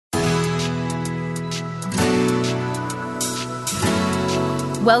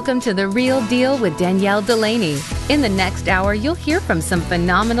Welcome to The Real Deal with Danielle Delaney. In the next hour, you'll hear from some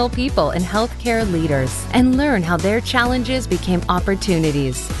phenomenal people and healthcare leaders and learn how their challenges became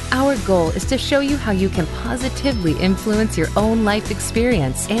opportunities. Our goal is to show you how you can positively influence your own life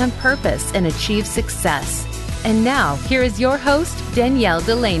experience and purpose and achieve success. And now, here is your host, Danielle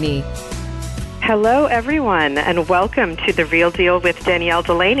Delaney. Hello, everyone, and welcome to The Real Deal with Danielle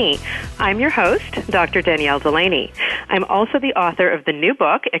Delaney. I'm your host, Dr. Danielle Delaney. I'm also the author of the new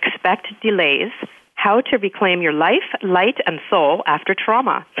book, Expect Delays: How to Reclaim Your Life, Light, and Soul After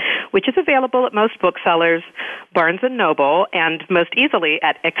Trauma, which is available at most booksellers, Barnes & Noble, and most easily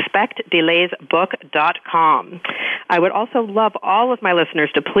at expectdelaysbook.com. I would also love all of my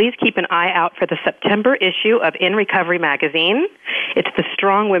listeners to please keep an eye out for the September issue of In Recovery magazine. It's the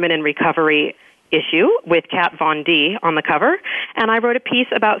Strong Women in Recovery issue with Kat Von D on the cover, and I wrote a piece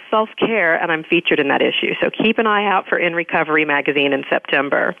about self-care, and I'm featured in that issue. So keep an eye out for In Recovery magazine in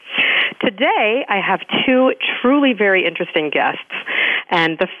September. Today, I have two truly very interesting guests,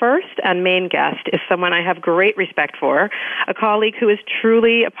 and the first and main guest is someone I have great respect for, a colleague who is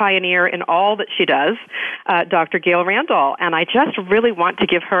truly a pioneer in all that she does, Dr. Gayle Randall, and I just really want to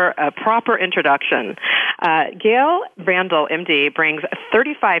give her a proper introduction. Gayle Randall, MD, brings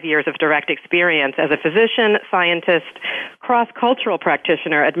 35 years of direct experience as a physician, scientist, cross-cultural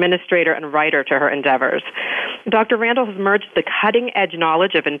practitioner, administrator, and writer to her endeavors. Dr. Randall has merged the cutting-edge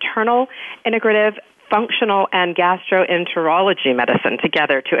knowledge of internal, integrative, functional, and gastroenterology medicine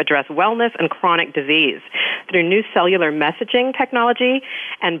together to address wellness and chronic disease through new cellular messaging technology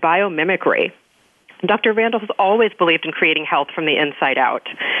and biomimicry. Dr. Randall has always believed in creating health from the inside out.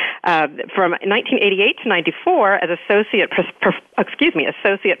 From 1988 to 94, as associate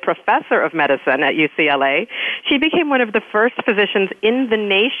professor of medicine at UCLA, she became one of the first physicians in the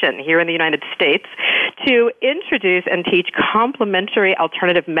nation here in the United States to introduce and teach complementary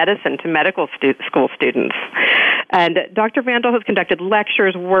alternative medicine to medical school students. And Dr. Randall has conducted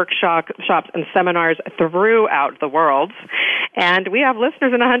lectures, workshops, and seminars throughout the world. And we have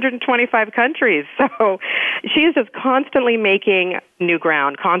listeners in 125 countries. So she is just constantly making new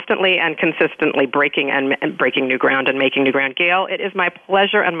ground, constantly and consistently breaking new ground and making new ground. Gayle, it is my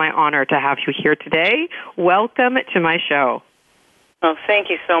pleasure and my honor to have you here today. Welcome to my show. Well, thank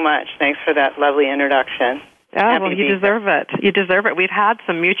you so much. Thanks for that lovely introduction. Oh, well, you deserve it. You deserve it. We've had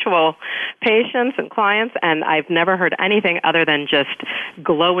some mutual patients and clients, and I've never heard anything other than just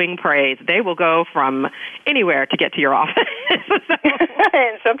glowing praise. They will go from anywhere to get to your office.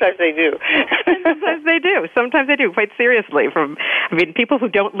 And sometimes they do. Sometimes they do, quite seriously. People who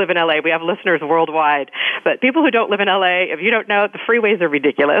don't live in L.A., we have listeners worldwide, but people who don't live in L.A., if you don't know, the freeways are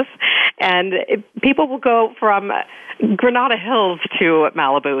ridiculous, and people will go from Granada Hills to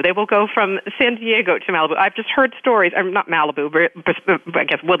Malibu. They will go from San Diego to Malibu. I've just heard stories, not Malibu, but I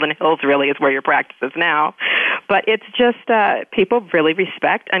guess Woodland Hills really is where your practice is now. But it's just people really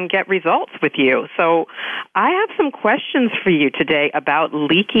respect and get results with you. So I have some questions for you today about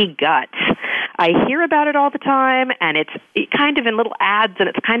leaky gut. I hear about it all the time, and it's kind of in little ads, and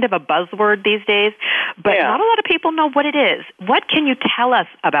it's kind of a buzzword these days, but not a lot of people know what it is. What can you tell us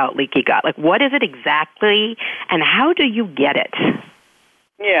about leaky gut? Like, what is it exactly, and how do you get it?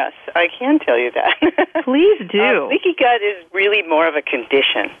 Yes, I can tell you that. Please do. Leaky gut is really more of a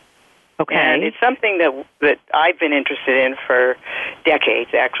condition. Okay. And it's something that I've been interested in for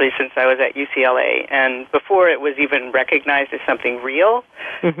decades, actually, since I was at UCLA. And before it was even recognized as something real,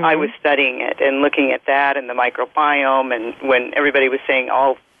 I was studying it and looking at that and the microbiome. And when everybody was saying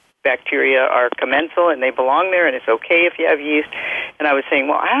all bacteria are commensal and they belong there and it's okay if you have yeast, and I was saying,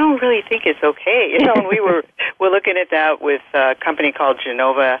 well, I don't really think it's okay. And we're looking at that with a company called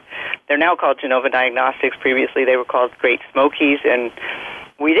Genova. They're now called Genova Diagnostics. Previously they were called Great Smokies, and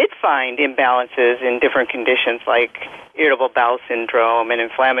we did find imbalances in different conditions like irritable bowel syndrome and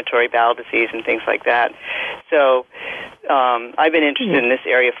inflammatory bowel disease and things like that. So I've been interested in this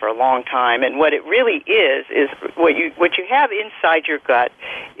area for a long time, and what it really is what you have inside your gut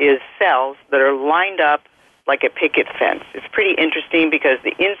is cells that are lined up like a picket fence. It's pretty interesting because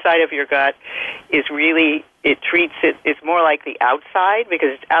the inside of your gut is really, it's more like the outside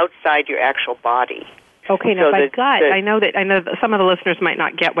because it's outside your actual body. Okay, now by gut, I know that some of the listeners might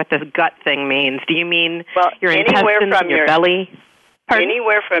not get what this gut thing means. Do you mean your intestines and your belly? Pardon?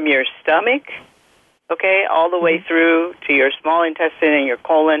 Anywhere from your stomach, okay, all the way through to your small intestine and your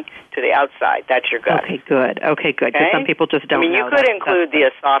colon to the outside. That's your gut. Okay, good. Because some people just don't know. You could include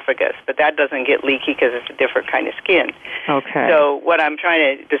the esophagus, but that doesn't get leaky because it's a different kind of skin. Okay. So what I'm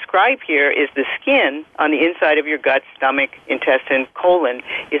trying to describe here is the skin on the inside of your gut, stomach, intestine, colon,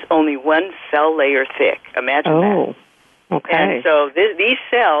 is only one cell layer thick. Imagine that. Okay. And so these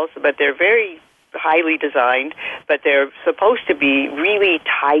cells, but they're very highly designed, but they're supposed to be really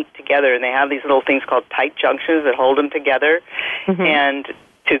tight together, and they have these little things called tight junctions that hold them together. Mm-hmm. And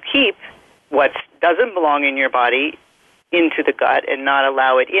to keep what doesn't belong in your body into the gut and not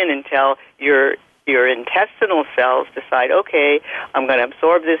allow it in until your intestinal cells decide, okay, I'm going to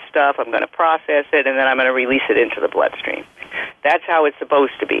absorb this stuff, I'm going to process it, and then I'm going to release it into the bloodstream. That's how it's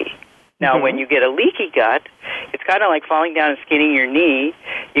supposed to be. Now, when you get a leaky gut, it's kind of like falling down and skinning your knee.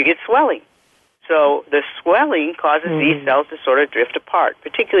 You get swelling. So the swelling causes these cells to sort of drift apart,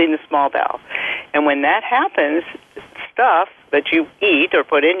 particularly in the small bowel. And when that happens, stuff that you eat or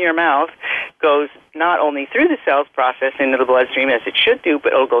put in your mouth goes not only through the cells process into the bloodstream as it should do,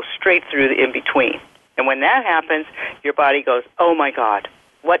 but it'll go straight through the in-between. And when that happens, your body goes, oh, my God,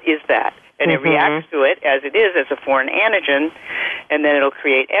 what is that? And it reacts to it as it is, as a foreign antigen, and then it'll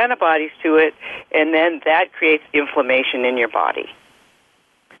create antibodies to it, and then that creates inflammation in your body.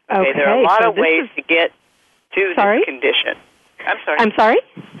 Okay, there are a lot of ways to get to this condition. I'm sorry. I'm sorry?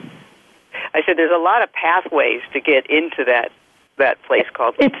 I said there's a lot of pathways to get into that place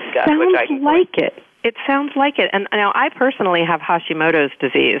called leaky gut. It sounds like it. And now I personally have Hashimoto's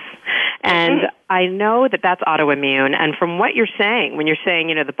disease, and I know that that's autoimmune. And from what you're saying, when you're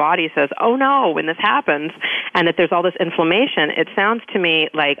saying, the body says, oh, no, when this happens, and that there's all this inflammation, it sounds to me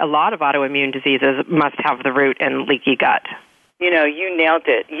like a lot of autoimmune diseases must have the root in leaky gut. You nailed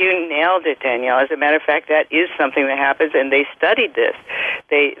it. You nailed it, Danielle. As a matter of fact, that is something that happens, and they studied this.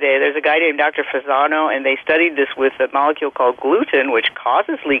 There's a guy named Dr. Fasano, and they studied this with a molecule called gluten, which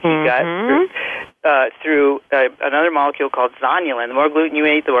causes leaky gut through another molecule called zonulin. The more gluten you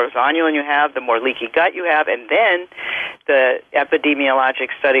eat, the more zonulin you have, the more leaky gut you have. And then the epidemiologic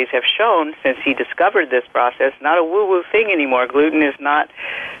studies have shown, since he discovered this process, not a woo-woo thing anymore. Gluten is not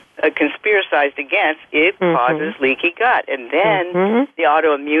conspiracized against, it causes leaky gut. And then the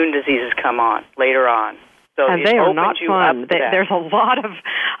autoimmune diseases come on later on. So and they are not fun. There's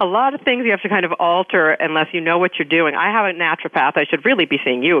a lot of things you have to kind of alter unless you know what you're doing. I have a naturopath. I should really be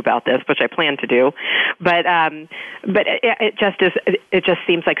seeing you about this, which I plan to do. But it just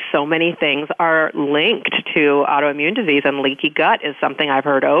seems like so many things are linked to autoimmune disease, and leaky gut is something I've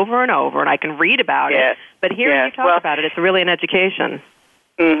heard over and over, and I can read about it. But hearing you talk about it, it's really an education.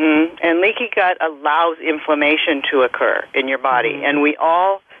 And leaky gut allows inflammation to occur in your body, and we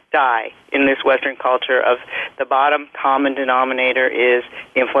all die in this Western culture of the bottom common denominator is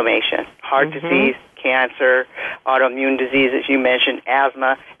inflammation. Heart disease, cancer, autoimmune disease, as you mentioned,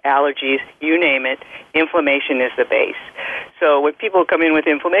 asthma, allergies, you name it, inflammation is the base. So when people come in with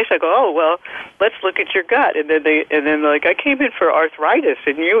inflammation, I go, oh, well, let's look at your gut. And then they're like, I came in for arthritis,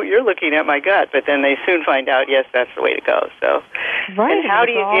 and you're looking at my gut. But then they soon find out, yes, that's the way to go. So, and how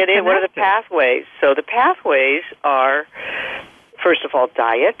do you get in? What are the pathways? So the pathways are, first of all,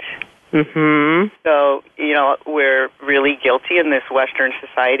 diet. So, we're really guilty in this Western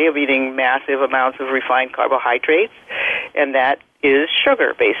society of eating massive amounts of refined carbohydrates, and that is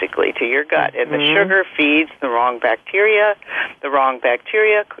sugar, basically, to your gut. And the sugar feeds the wrong bacteria. The wrong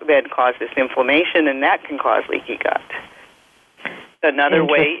bacteria then causes inflammation, and that can cause leaky gut. Another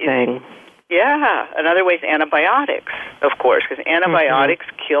way is antibiotics, of course, because antibiotics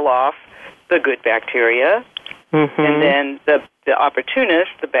kill off the good bacteria, and then the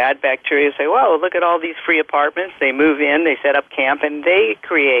opportunists, the bad bacteria, say, well, look at all these free apartments. They move in, they set up camp, and they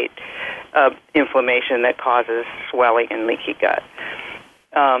create inflammation that causes swelling and leaky gut.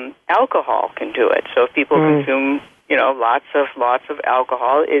 Alcohol can do it. So if people consume, lots of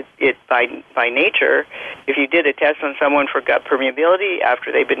alcohol, it by nature, if you did a test on someone for gut permeability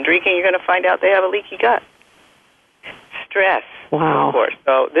after they've been drinking, you're going to find out they have a leaky gut. Stress, of course.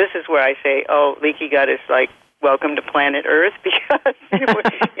 So this is where I say, leaky gut is like, welcome to planet Earth, because,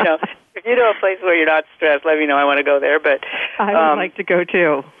 if you know a place where you're not stressed, let me know. I want to go there. But I would like to go,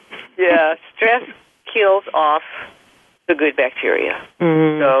 too. Stress kills off the good bacteria.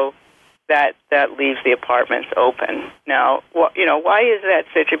 So that leaves the apartments open. Now, why is that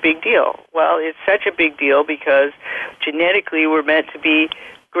such a big deal? Well, it's such a big deal because genetically we're meant to be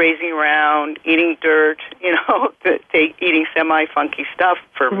grazing around, eating dirt, eating semi-funky stuff,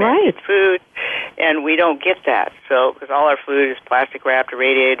 fermented food, and we don't get that. So, because all our food is plastic wrapped,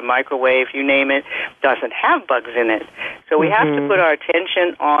 irradiated, microwave, you name it, doesn't have bugs in it. So we have to put our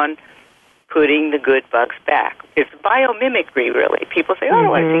attention on putting the good bugs back. It's biomimicry, really. People say, I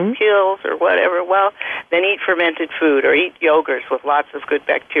want to take pills or whatever. Well, then eat fermented food or eat yogurts with lots of good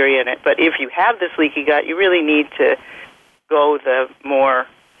bacteria in it. But if you have this leaky gut, you really need to go the more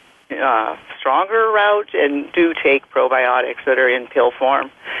stronger route and do take probiotics that are in pill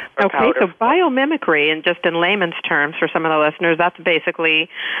form for powder. Okay, so biomimicry, and just in layman's terms for some of the listeners, that's basically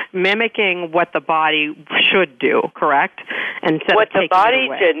mimicking what the body should do, correct? Instead what of taking the body it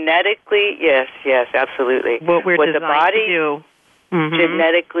away. genetically, yes, absolutely. What the body to do. Mm-hmm.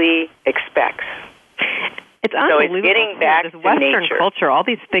 genetically expects. It's So unbelievable. it's getting back this to Western nature. culture, all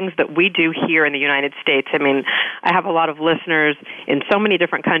these things that we do here in the United States. I mean, I have a lot of listeners in so many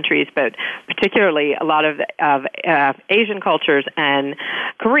different countries, but particularly a lot of Asian cultures and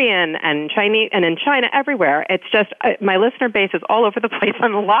Korean and Chinese and in China, everywhere. It's just my listener base is all over the place,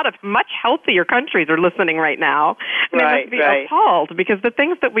 and a lot of much healthier countries are listening right now. And they must be appalled because the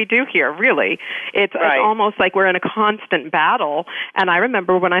things that we do here, really, it's almost like we're in a constant battle. And I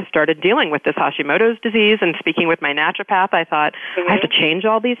remember when I started dealing with this Hashimoto's disease and speaking with my naturopath, I thought, I have to change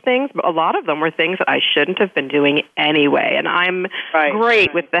all these things. But a lot of them were things that I shouldn't have been doing anyway. And I'm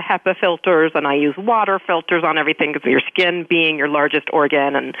great with the HEPA filters, and I use water filters on everything because your skin being your largest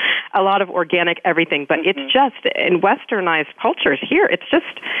organ, and a lot of organic everything. But it's just, in westernized cultures here,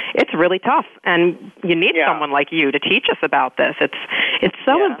 it's really tough. And you need someone like you to teach us about this. It's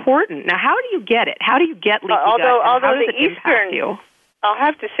so important. Now, how do you get it? How do you get leaky gut? How does it impact you? I'll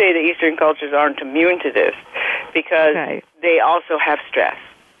have to say the Eastern cultures aren't immune to this because they also have stress.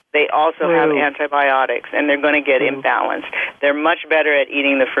 They also have antibiotics, and they're going to get imbalanced. They're much better at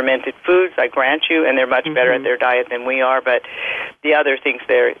eating the fermented foods, I grant you, and they're much better at their diet than we are, but the other things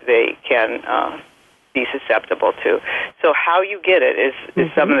they can be susceptible to. So how you get it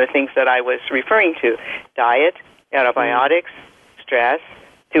is some of the things that I was referring to. Diet, antibiotics, stress,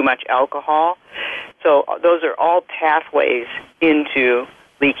 too much alcohol. So those are all pathways into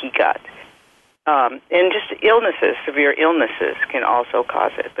leaky gut. And just illnesses, severe illnesses can also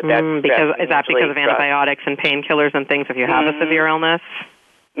cause it. But that's because of antibiotics and painkillers and things if you have a severe illness?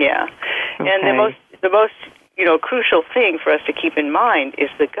 Yeah. Okay. And the most crucial thing for us to keep in mind is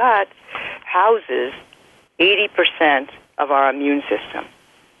the gut houses 80% of our immune system.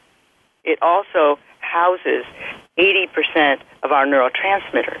 It also houses 80% of our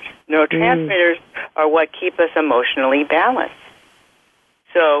neurotransmitters. Neurotransmitters are what keep us emotionally balanced.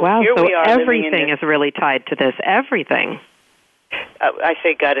 So here we are. Everything is really tied to this. Everything. I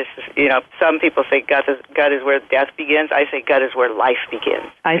say gut is, some people say gut is where death begins. I say gut is where life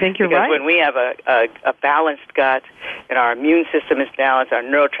begins. I think you're right. Because when we have a balanced gut and our immune system is balanced, our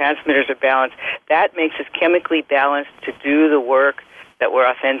neurotransmitters are balanced, that makes us chemically balanced to do the work that we're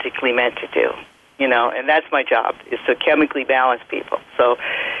authentically meant to do. And that's my job, is to chemically balance people. So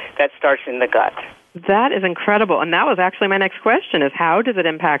that starts in the gut. That is incredible. And that was actually my next question, is how does it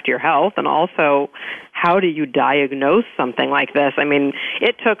impact your health? And also, how do you diagnose something like this? I mean,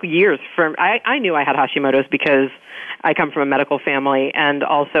 it took years. I knew I had Hashimoto's because I come from a medical family, and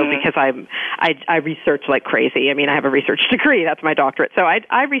also because I research like crazy. I mean, I have a research degree. That's my doctorate. So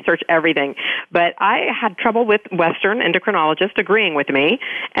I research everything. But I had trouble with Western endocrinologists agreeing with me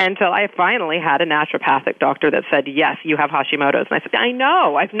until I finally had a naturopathic doctor that said, yes, you have Hashimoto's. And I said, I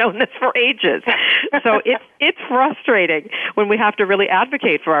know. I've known this for ages. So it's frustrating when we have to really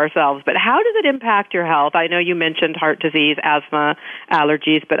advocate for ourselves. But how does it impact your health? I know you mentioned heart disease, asthma,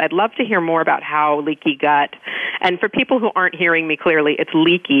 allergies, but I'd love to hear more about how leaky gut. And for people who aren't hearing me clearly, it's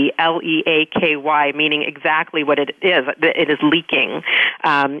leaky, L-E-A-K-Y, meaning exactly what it is. It is leaking.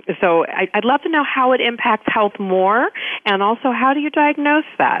 So I'd love to know how it impacts health more, and also how do you diagnose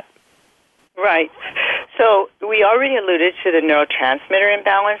that? Right. So we already alluded to the neurotransmitter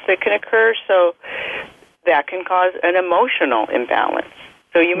imbalance that can occur, so that can cause an emotional imbalance.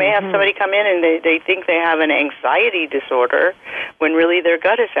 So you may have somebody come in and they think they have an anxiety disorder when really their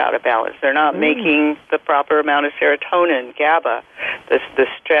gut is out of balance. They're not making the proper amount of serotonin, GABA, the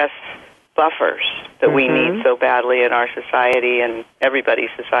stress buffers that we need so badly in our society and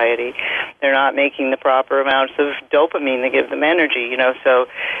everybody's society. They're not making the proper amounts of dopamine that give them energy, so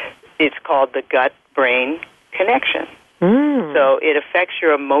it's called the gut-brain connection. So it affects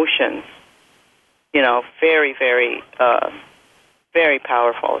your emotions, very, very very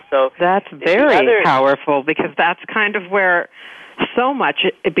powerful. So that's very powerful, because that's kind of where so much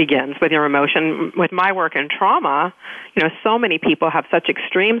it begins with your emotion. With my work in trauma, so many people have such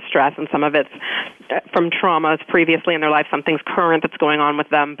extreme stress, and some of it's from traumas previously in their life, something's current that's going on with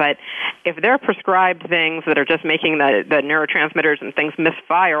them. But if they're prescribed things that are just making the neurotransmitters and things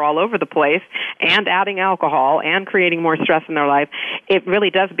misfire all over the place, and adding alcohol and creating more stress in their life, it really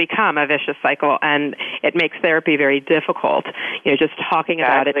does become a vicious cycle, and it makes therapy very difficult. Just talking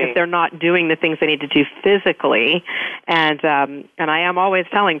about it, if they're not doing the things they need to do physically. And I am always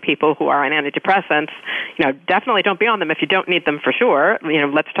telling people who are on antidepressants, definitely don't be on them if you don't need them for sure.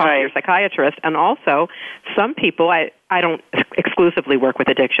 Let's talk to your psychiatrist. And also, some people, I I don't exclusively work with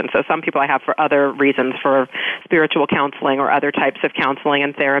addiction. So some people I have for other reasons, for spiritual counseling or other types of counseling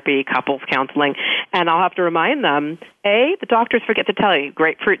and therapy, couples counseling. And I'll have to remind them, A, the doctors forget to tell you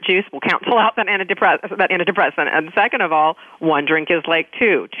grapefruit juice will cancel out that antidepressant. And second of all, 1 drink is like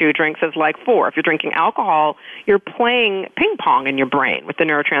 2. 2 drinks is like 4. If you're drinking alcohol, you're playing ping pong in your brain with the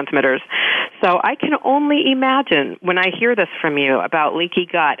neurotransmitters. So I can only imagine when I hear this from you about leaky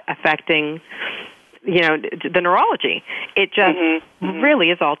gut affecting the neurology. It just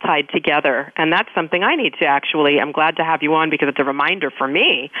really is all tied together. And that's something I need to I'm glad to have you on because it's a reminder for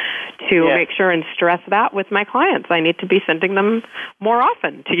me to make sure and stress that with my clients. I need to be sending them more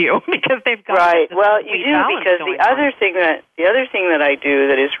often to you because they've got right. Well, you do, because the other thing that I do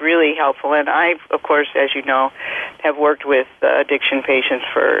that is really helpful, and I, of course, as you know, have worked with addiction patients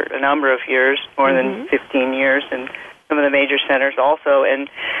for a number of years, more than 15 years, and some of the major centers also, and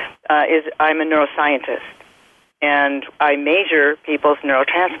I'm a neuroscientist, and I measure people's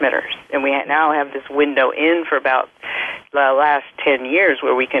neurotransmitters, and we now have this window in for about the last 10 years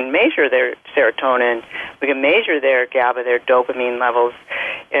where we can measure their serotonin, we can measure their GABA, their dopamine levels,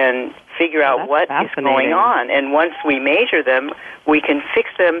 and figure out what is going on. And once we measure them, we can fix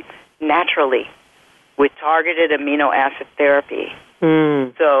them naturally with targeted amino acid therapy.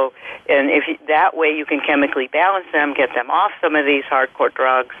 So, and that way you can chemically balance them, get them off some of these hardcore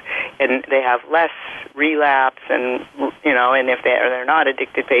drugs, and they have less relapse, and and if they're not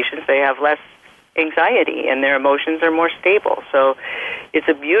addicted patients, they have less anxiety, and their emotions are more stable. So, it's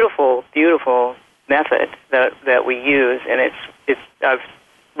a beautiful, beautiful method that we use, and I've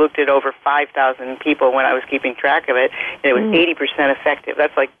looked at over 5,000 people when I was keeping track of it, and it was 80% effective.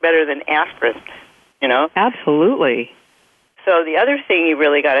 That's like better than aspirin, Absolutely. So the other thing you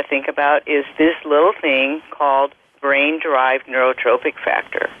really got to think about is this little thing called brain-derived neurotropic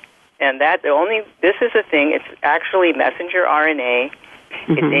factor. And this is a thing, it's actually messenger RNA.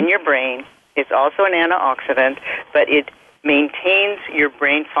 It's in your brain. It's also an antioxidant, but it maintains your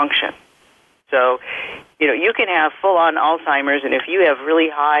brain function. So, you can have full-on Alzheimer's, and if you have really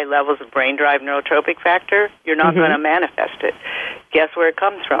high levels of brain-derived neurotropic factor, you're not going to manifest it. Guess where it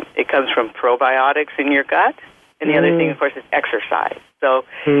comes from? It comes from probiotics in your gut. And the other thing, of course, is exercise. So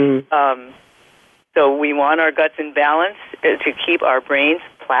so we want our guts in balance to keep our brains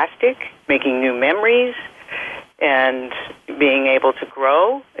plastic, making new memories, and being able to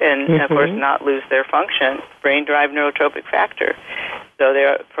grow and, of course, not lose their function. Brain-derived neurotropic factor. So there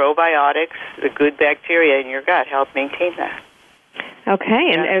are probiotics, the good bacteria in your gut help maintain that.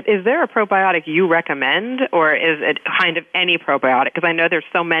 Okay, and is there a probiotic you recommend, or is it kind of any probiotic? Because I know there's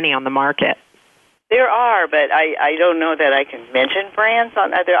so many on the market. There are, but I don't know that I can mention brands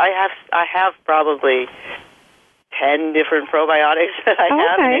on that. I have probably 10 different probiotics that I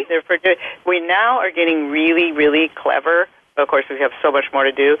have. Okay. And we now are getting really, really clever. Of course, we have so much more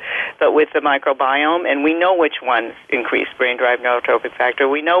to do, but with the microbiome, and we know which ones increase brain-derived neurotropic factor.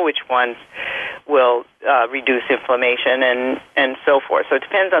 We know which ones will reduce inflammation and so forth. So it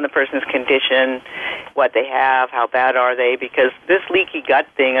depends on the person's condition, what they have, how bad are they, because this leaky gut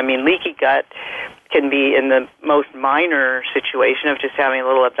thing, leaky gut can be in the most minor situation of just having a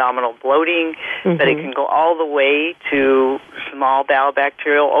little abdominal bloating, but it can go all the way to small bowel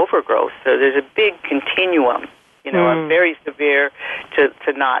bacterial overgrowth. So there's a big continuum, a very severe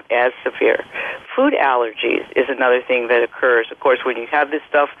to not as severe. Food allergies is another thing that occurs. Of course, when you have this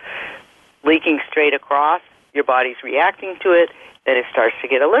stuff leaking straight across, your body's reacting to it, then it starts to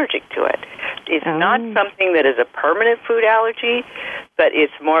get allergic to it. It's not something that is a permanent food allergy, but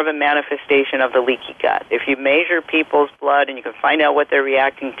it's more of a manifestation of the leaky gut. If you measure people's blood and you can find out what they're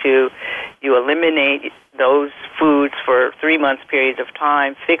reacting to, you eliminate those foods for 3 months periods of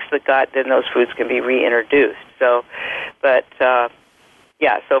time, fix the gut, then those foods can be reintroduced. So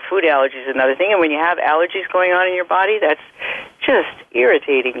food allergies is another thing. And when you have allergies going on in your body, that's just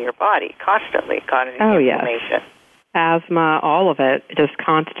irritating your body constantly, causing inflammation. Asthma, all of it, just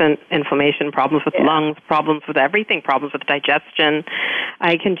constant inflammation, problems with lungs, problems with everything, problems with digestion.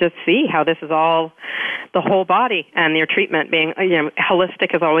 I can just see how this is all the whole body, and your treatment being,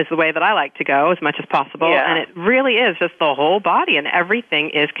 holistic is always the way that I like to go as much as possible. Yeah. And it really is just the whole body, and everything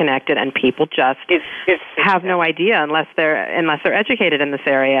is connected, and people just have no idea unless they're educated in this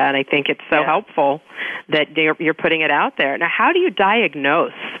area. And I think it's so helpful that you're putting it out there. Now, how do you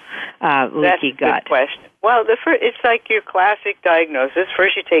diagnose leaky gut? That's a good question. Well, it's like your classic diagnosis.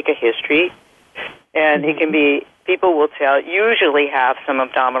 First, you take a history, and it can be, people will usually have some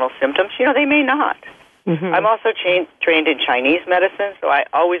abdominal symptoms. They may not. I'm also trained in Chinese medicine, so I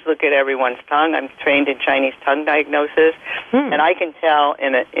always look at everyone's tongue. I'm trained in Chinese tongue diagnosis, and I can tell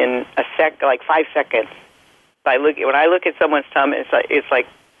in 5 seconds When I look at someone's tongue, it's like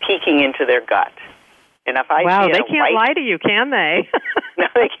peeking into their gut. And if I wow, see they can't lie to you, can they? No,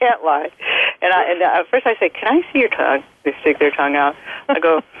 they can't lie. And at first I say, "Can I see your tongue?" They stick their tongue out. I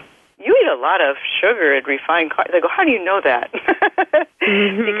go, "You eat a lot of sugar and refined carbs." They go, "How do you know that?"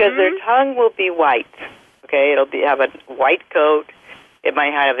 Because their tongue will be white. Okay, it'll have a white coat. It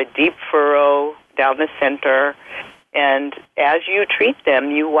might have a deep furrow down the center. And as you treat them,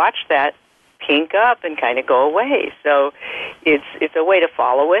 you watch that pink up and kind of go away. So it's a way to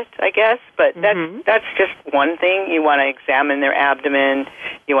follow it, I guess. But that's just one thing. You want to examine their abdomen.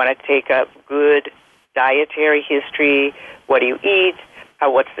 You want to take a good dietary history. What do you eat?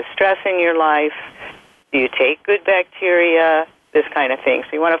 What's the stress in your life? Do you take good bacteria? This kind of thing. So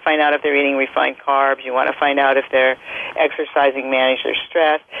you want to find out if they're eating refined carbs. You want to find out if they're exercising, manage their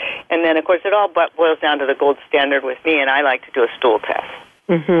stress. And then, of course, it all boils down to the gold standard with me, and I like to do a stool test.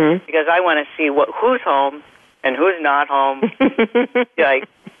 Because I want to see who's home and who's not home. Like,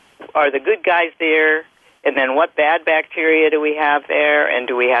 are the good guys there? And then what bad bacteria do we have there? And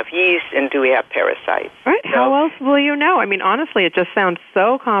do we have yeast? And do we have parasites? Right. So, how else will you know? I mean, honestly, it just sounds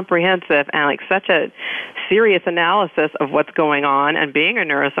so comprehensive and like such a serious analysis of what's going on. And being a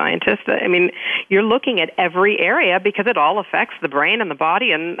neuroscientist, I mean, you're looking at every area because it all affects the brain and the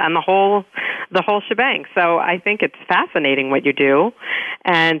body and the whole shebang. So I think it's fascinating what you do.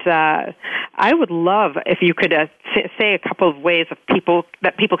 And I would love if you could say a couple of ways that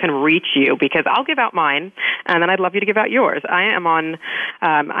people can reach you, because I'll give out mine. And then I'd love you to give out yours. I'm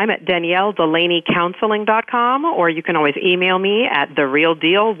at DanielleDelaneyCounseling.com, or you can always email me at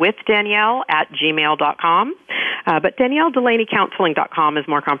therealdealwithdanielle@gmail.com. But DanielleDelaneyCounseling.com is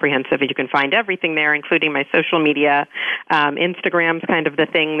more comprehensive. You can find everything there, including my social media. Instagram's kind of the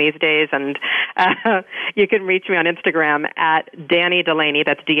thing these days, and you can reach me on Instagram at Danny Delaney.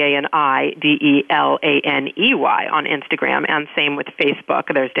 That's DaniDelaney on Instagram, and same with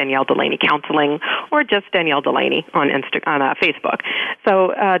Facebook. There's Danielle Delaney Counseling, or just Danielle Delaney on Facebook.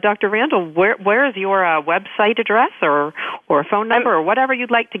 So, Dr. Randall, where is your website address or phone number or whatever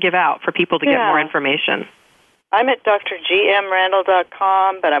you'd like to give out for people to get more information? I'm at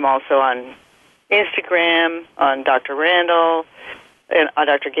drgmrandall.com, but I'm also on Instagram, on Dr. Randall, and on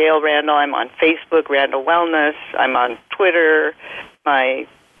Dr. Gayle Randall. I'm on Facebook, Randall Wellness. I'm on Twitter. My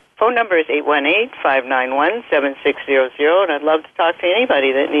phone number is 818-591-7600, and I'd love to talk to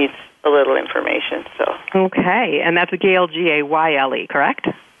anybody that needs a little information. So okay, and that's Gayle, Gayle, correct?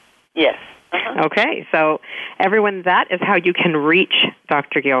 Yes. Okay, so everyone, that is how you can reach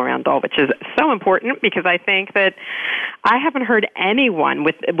Dr. Gayle Randall, which is so important because I think that I haven't heard anyone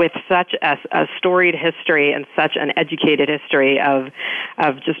with such a storied history and such an educated history of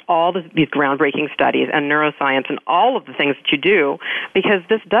just all these groundbreaking studies and neuroscience and all of the things that you do, because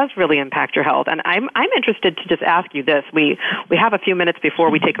this does really impact your health. And I'm interested to just ask you this. We have a few minutes before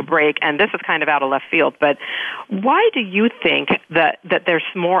we take a break, and this is kind of out of left field, but why do you think that there's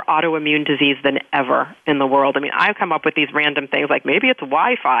more autoimmune disease than ever in the world? I mean, I've come up with these random things like maybe it's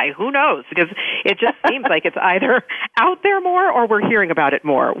Wi-Fi. Who knows? Because it just seems like it's either out there more or we're hearing about it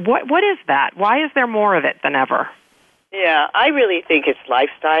more. What is that? Why is there more of it than ever? Yeah, I really think it's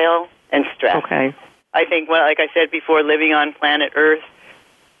lifestyle and stress. Okay. I think, well, like I said before, living on planet Earth,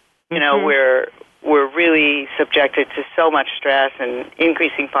 you know, we're really subjected to so much stress and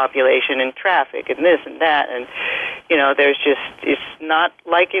increasing population and traffic and this and that. And, you know, it's not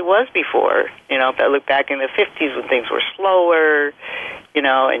like it was before. You know, if I look back in the 50s when things were slower, you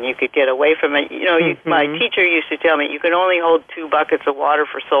know, and you could get away from it. You know, my teacher used to tell me you can only hold 2 buckets of water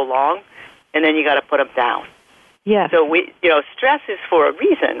for so long, and then you got to put them down. Yes. So stress is for a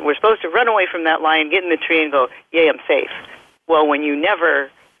reason. We're supposed to run away from that lion, get in the tree, and go, yay, I'm safe. Well, when you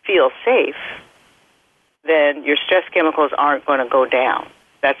never feel safe, then your stress chemicals aren't going to go down.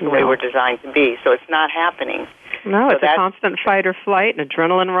 That's the way we're designed to be. So it's not happening. No, so it's a constant fight or flight, an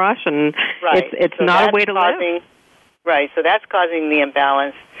adrenaline rush, and it's so not a way to live. Right, so that's causing the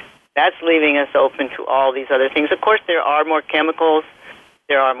imbalance. That's leaving us open to all these other things. Of course, there are more chemicals.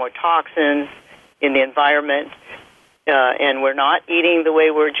 There are more toxins in the environment, and we're not eating the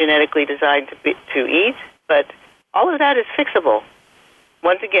way we're genetically designed to eat, but all of that is fixable.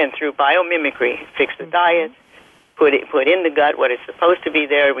 Once again, through biomimicry, fix the diet, put in the gut what is supposed to be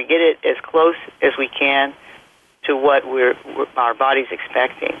there. We get it as close as we can to what our body's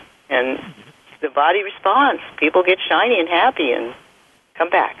expecting, and the body responds. People get shiny and happy and come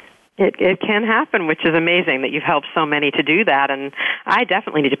back. It can happen, which is amazing that you've helped so many to do that. And I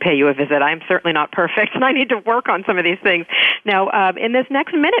definitely need to pay you a visit. I'm certainly not perfect, and I need to work on some of these things. Now, in this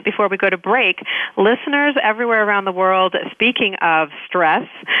next minute before we go to break, listeners everywhere around the world, speaking of stress,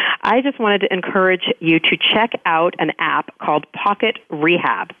 I just wanted to encourage you to check out an app called Pocket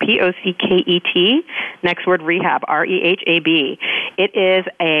Rehab, Pocket, next word rehab, Rehab. It is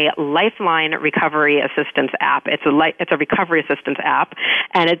a lifeline recovery assistance app. It's a recovery assistance app,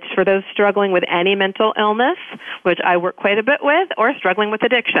 and it's for those struggling with any mental illness, which I work quite a bit with, or struggling with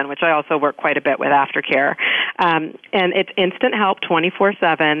addiction, which I also work quite a bit with aftercare. And it's instant help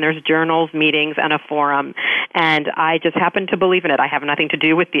 24/7. There's journals, meetings, and a forum. And I just happen to believe in it. I have nothing to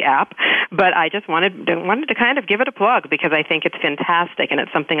do with the app, but I just wanted to kind of give it a plug because I think it's fantastic, and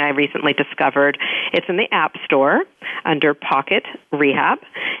it's something I recently discovered. It's in the App Store under Pocket Rehab,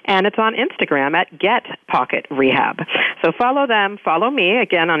 and it's on Instagram at Get Pocket Rehab. So follow them, follow me,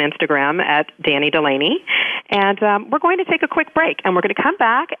 again, on Instagram at Danny Delaney. And we're going to take a quick break, and we're going to come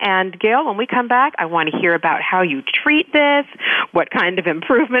back. And, Gayle, when we come back, I want to hear about how you treat this, what kind of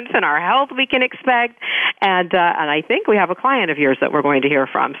improvements in our health we can expect. And I think we have a client of yours that we're going to hear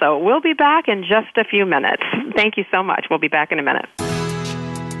from. So we'll be back in just a few minutes. Thank you so much. We'll be back in a minute.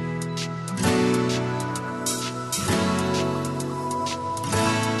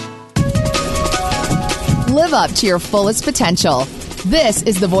 Live up to your fullest potential. This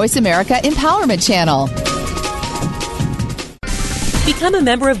is the Voice America Empowerment Channel. Become a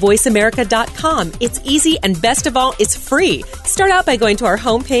member of VoiceAmerica.com. It's easy, and best of all, it's free. Start out by going to our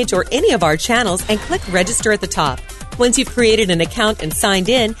homepage or any of our channels and click Register at the top. Once you've created an account and signed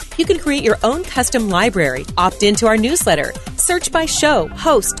in, you can create your own custom library, opt into our newsletter, search by show,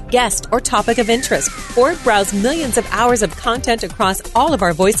 host, guest, or topic of interest, or browse millions of hours of content across all of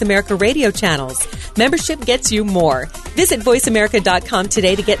our Voice America radio channels. Membership gets you more. Visit VoiceAmerica.com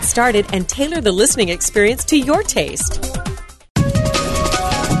today to get started and tailor the listening experience to your taste.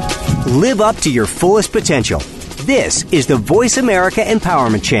 Live up to your fullest potential. This is the Voice America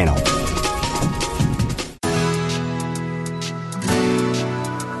Empowerment Channel.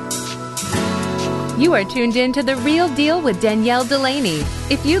 You are tuned in to The Real Deal with Danielle Delaney.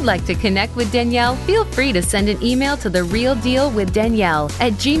 If you'd like to connect with Danielle, feel free to send an email to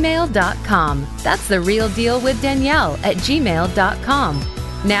therealdealwithdanielle@gmail.com. That's therealdealwithdanielle@gmail.com.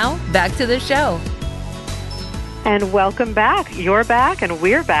 Now, back to the show. And welcome back. You're back, and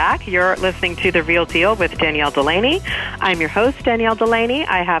we're back. You're listening to The Real Deal with Danielle Delaney. I'm your host, Danielle Delaney.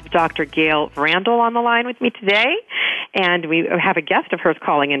 I have Dr. Gayle Randall on the line with me today, and we have a guest of hers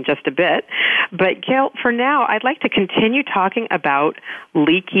calling in just a bit. But, Gayle, for now, I'd like to continue talking about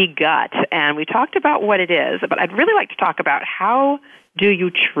leaky gut. And we talked about what it is, but I'd really like to talk about how do you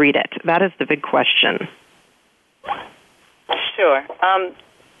treat it? That is the big question. Sure.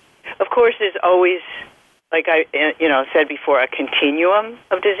 Of course, there's always, like I said before, a continuum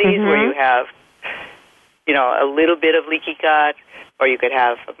of disease where you have, a little bit of leaky gut, or you could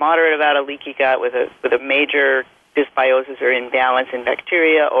have a moderate amount of leaky gut with a major dysbiosis or imbalance in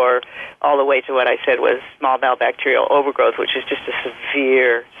bacteria, or all the way to what I said was small bowel bacterial overgrowth, which is just a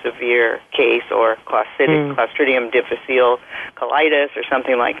severe case, or Clostridium difficile colitis or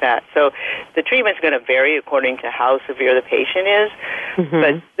something like that. So the treatment's going to vary according to how severe the patient is.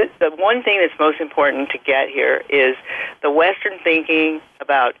 But the one thing that's most important to get here is the Western thinking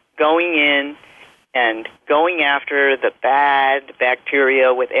about going in and going after the bad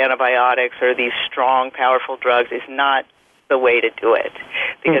bacteria with antibiotics or these strong, powerful drugs is not the way to do it,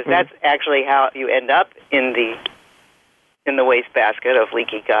 because that's actually how you end up in the wastebasket of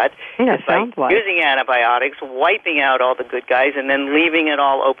leaky gut. Yeah, it's like using antibiotics, wiping out all the good guys, and then leaving it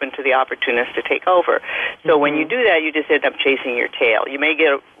all open to the opportunists to take over. So when you do that, you just end up chasing your tail. You may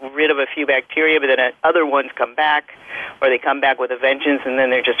get rid of a few bacteria, but then other ones come back, or they come back with a vengeance, and then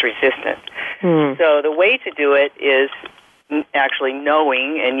they're just resistant. So the way to do it is actually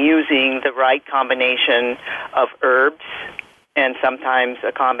knowing and using the right combination of herbs, and sometimes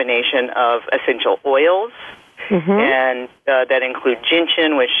a combination of essential oils, and that include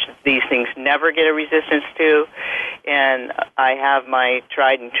gentian, which these things never get a resistance to. And I have my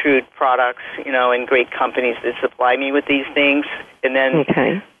tried and true products, in great companies that supply me with these things. And then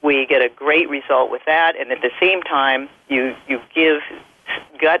we get a great result with that. And at the same time, you give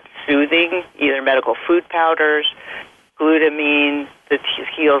gut soothing, either medical food powders, glutamine that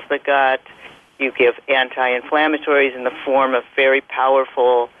heals the gut. You give anti-inflammatories in the form of very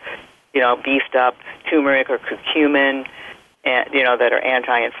powerful, beefed up turmeric or curcumin, and, that are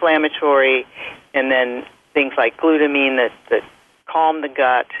anti-inflammatory, and then things like glutamine that calm the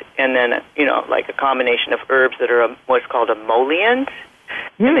gut, and then, like a combination of herbs that are what's called emollients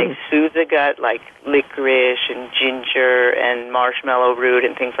And they soothe the gut like licorice and ginger and marshmallow root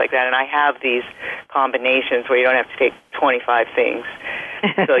and things like that. And I have these combinations where you don't have to take 25 things.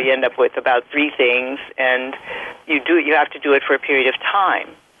 So you end up with about 3 things, and you have to do it for a period of time.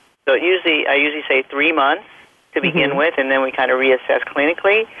 So I usually say 3 months to begin with, and then we kind of reassess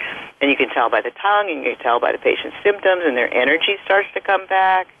clinically. And you can tell by the tongue, and you can tell by the patient's symptoms, and their energy starts to come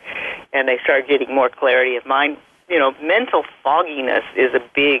back, and they start getting more clarity of mind. You know, mental fogginess is a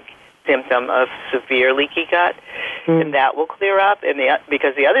big symptom of severe leaky gut, and that will clear up. And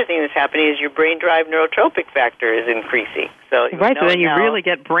because the other thing that's happening is your brain-derived neurotropic factor is increasing. So right, so then you really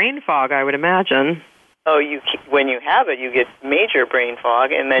get brain fog, I would imagine. Oh, when you have it, you get major brain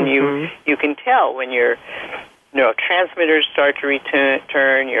fog, and then you can tell when your neurotransmitters start to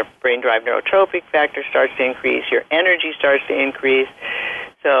return, your brain-derived neurotropic factor starts to increase, your energy starts to increase.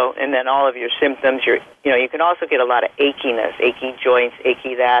 So, and then all of your symptoms, you can also get a lot of achiness, achy joints,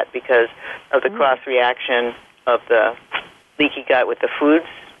 achy that, because of the cross-reaction of the leaky gut with the foods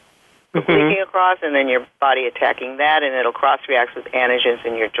leaking across, and then your body attacking that, and it'll cross-react with antigens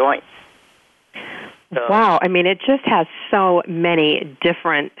in your joints. So. Wow. I mean, it just has so many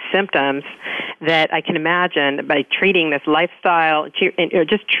different symptoms that I can imagine by treating this lifestyle,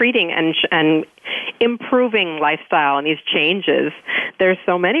 just treating and improving lifestyle and these changes. There's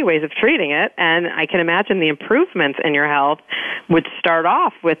so many ways of treating it, and I can imagine the improvements in your health would start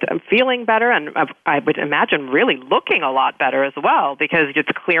off with feeling better, and I would imagine really looking a lot better as well, because it's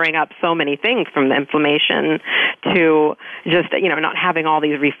clearing up so many things from the inflammation to just, not having all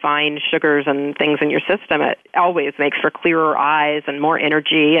these refined sugars and things in your system. It always makes for clearer eyes and more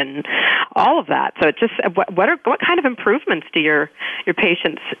energy and all of that. So it just, what kind of improvements do your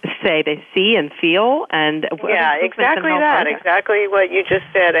patients say they see and feel? And exactly that, exactly what you just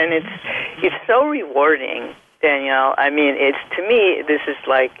said, and it's so rewarding, Danielle. I mean, to me, this is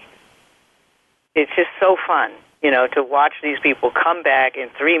like, it's just so fun, to watch these people come back in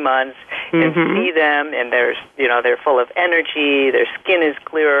 3 months and see them, and they're full of energy, their skin is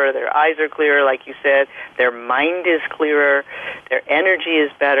clearer, their eyes are clearer, like you said, their mind is clearer, their energy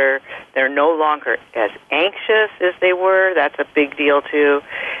is better, they're no longer as anxious as they were. That's a big deal, too.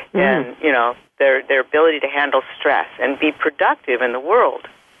 And, their ability to handle stress and be productive in the world.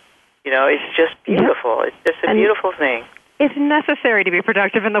 It's just beautiful. It's just a beautiful thing. It's necessary to be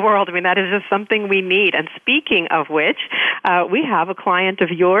productive in the world. I mean, that is just something we need. And speaking of which, we have a client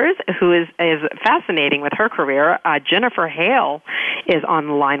of yours who is fascinating with her career. Jennifer Hale is on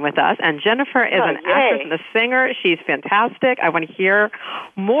the line with us. And Jennifer is an actress and a singer. She's fantastic. I want to hear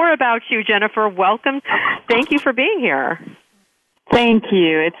more about you, Jennifer. Welcome. Thank you for being here. Thank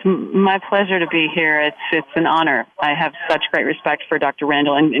you. It's my pleasure to be here. It's an honor. I have such great respect for Dr.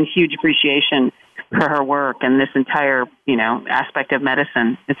 Randall and huge appreciation for her work and this entire, aspect of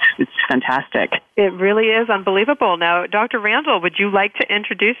medicine. It's fantastic. It really is unbelievable. Now, Dr. Randall, would you like to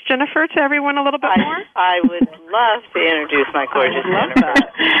introduce Jennifer to everyone a little bit more? I would love to introduce my gorgeous Jennifer.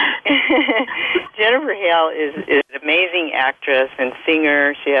 Jennifer Hale is an amazing actress and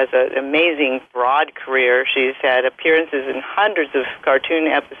singer. She has an amazing broad career. She's had appearances in hundreds of cartoon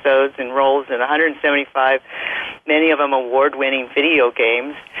episodes and roles in 175, many of them award-winning video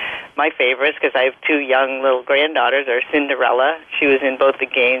games. My favorites, because I have 2 young little granddaughters, are Cinderella. She was in both the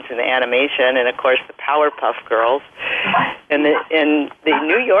games and the animation, and of course the Powerpuff Girls. And the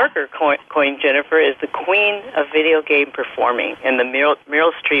New Yorker coined Jennifer as the queen of video game performing and the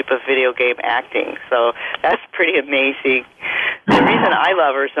Meryl Streep of video game acting. So that's pretty amazing. The reason I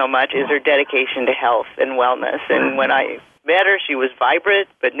love her so much is her dedication to health and wellness. And when I met her, she was vibrant,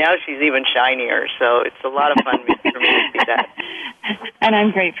 but now she's even shinier. So it's a lot of fun for me to see that. And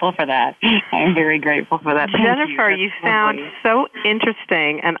I'm grateful for that. I'm very grateful for that. Jennifer, you sound so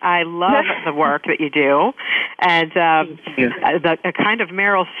interesting, and I love the work that you do. And a kind of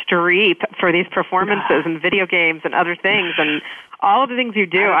Meryl Streep for these performances and video games and other things, and all of the things you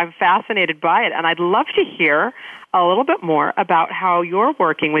do, I'm fascinated by it. And I'd love to hear a little bit more about how your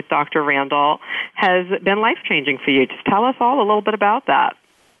working with Dr. Randall has been life-changing for you. Just tell us all a little bit about that.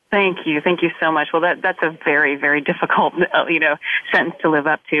 Thank you so much. Well, that's a very, very difficult, sentence to live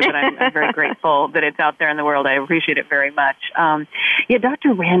up to, but I'm very grateful that it's out there in the world. I appreciate it very much.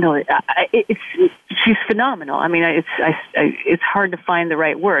 Dr. Randall, she's phenomenal. I mean, it's hard to find the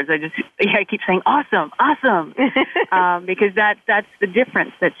right words. I keep saying awesome, because that's the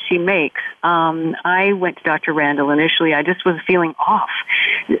difference that she makes. I went to Dr. Randall initially. I just was feeling off.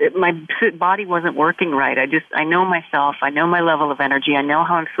 My body wasn't working right. I know myself. I know my level of energy. I know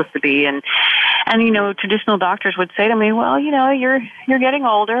how I'm supposed to be, and And, traditional doctors would say to me, well, you're getting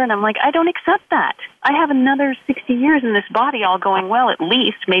older. And I'm like, I don't accept that. I have another 60 years in this body all going well, at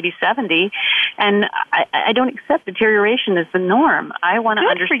least, maybe 70. And I don't accept deterioration as the norm. I want to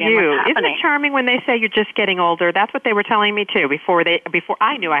understand what's happening. Isn't it charming when they say you're just getting older? That's what they were telling me, too, before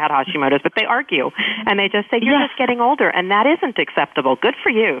I knew I had Hashimoto's. But they argue, and they just say, you're just getting older. And that isn't acceptable. Good for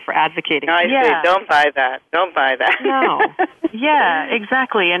you for advocating. No, I see. Don't buy that. Don't buy that. No. Yeah,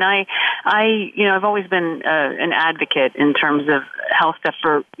 exactly. And I've always been an advocate in terms of health stuff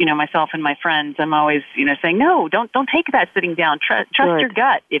for, myself and my friends. I'm always, saying, no, don't take that sitting down. Trust your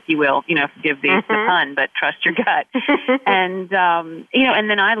gut, if you will. Forgive the pun, but trust your gut. And, and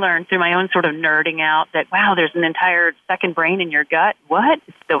then I learned through my own sort of nerding out that, wow, there's an entire second brain in your gut. What?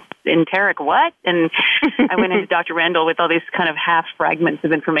 It's the enteric what? And I went into Dr. Randall with all these kind of half fragments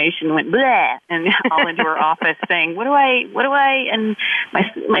of information, went bleh, and all into her office saying, what do I, and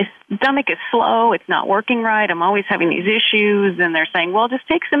my stomach is slow, it's not working right, I'm always having these issues, and they're saying, well, just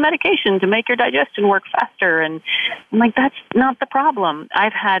take some medication to make your digestion work faster. And I'm like, that's not the problem.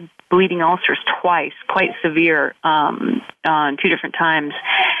 I've had bleeding ulcers twice, quite severe, on 2 different times,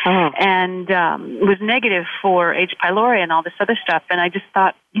 and was negative for H. pylori and all this other stuff. And I just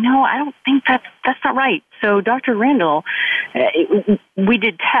thought, I don't think that's not right. So Dr. Randall, we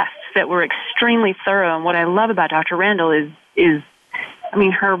did tests that were extremely thorough. And what I love about Dr. Randall is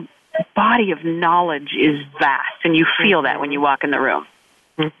her body of knowledge is vast, and you feel that when you walk in the room.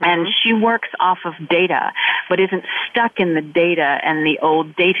 And she works off of data, but isn't stuck in the data and the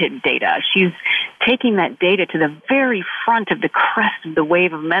old dated data. She's taking that data to the very front of the crest of the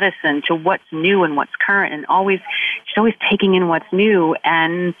wave of medicine to what's new and what's current, and she's always taking in what's new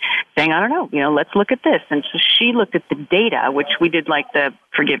and saying, I don't know, let's look at this. And so she looked at the data, which we did like the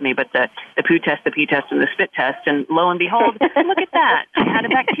poo test, the pee test, and the spit test, and lo and behold, look at that. I had a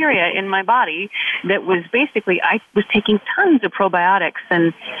bacteria in my body that was basically, I was taking tons of probiotics,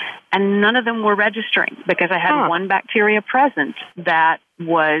 and none of them were registering because I had one bacteria present that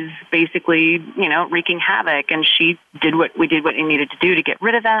was basically, wreaking havoc. And she did what we needed to do to get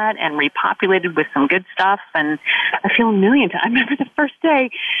rid of that and repopulated with some good stuff. And I feel a million times. I remember the first day,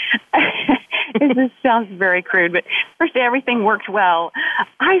 this sounds very crude, but first day everything worked well.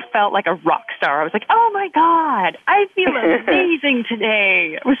 I felt like a rock star. I was like, oh my God, I feel amazing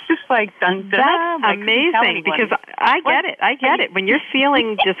today. It was just like, dun, dun, that's amazing, because I get it. When you're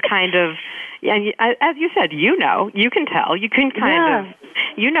feeling just kind of, and as you said, you can tell, you can kind of,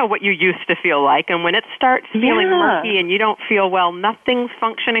 what you used to feel like, and when it starts feeling murky and you don't feel well, nothing's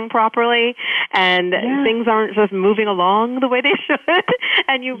functioning properly, and things aren't just moving along the way they should,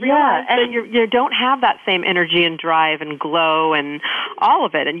 and you realize that you don't have that same energy and drive and glow and all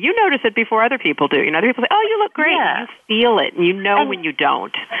of it, and you notice it before other people do. Other people say, oh, you look great, and you feel it, and when you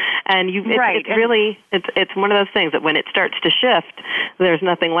don't, and it's really, it's one of those things that when it starts to shift, there's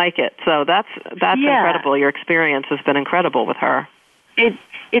nothing like it. So that's incredible. Your experience has been incredible with her.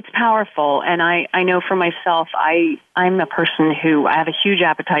 It's powerful, and I know for myself, I'm a person who I have a huge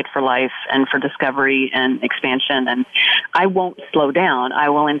appetite for life and for discovery and expansion, and I won't slow down. I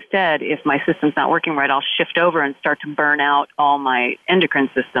will instead, if my system's not working right, I'll shift over and start to burn out all my endocrine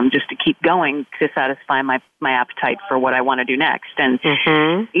system just to keep going to satisfy my appetite for what I want to do next. And,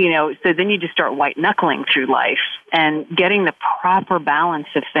 so then you just start white-knuckling through life and getting the proper balance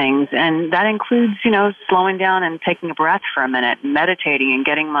of things, and that includes, slowing down and taking a breath for a minute, meditating and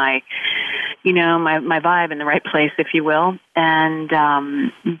getting my vibe in the right place, if you will. And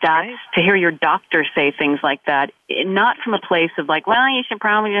that's to hear your doctor say things like that, not from a place of like, well, you should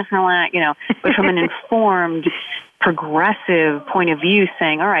probably just relax, but from an informed, progressive point of view,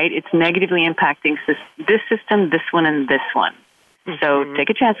 saying, all right, it's negatively impacting this system, this one, and this one. So take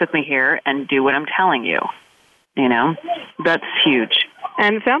a chance with me here and do what I'm telling you. That's huge.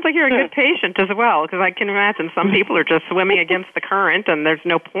 And it sounds like you're a good patient as well, because I can imagine some people are just swimming against the current, and there's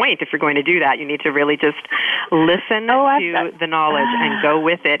no point if you're going to do that. You need to really just listen to the knowledge and go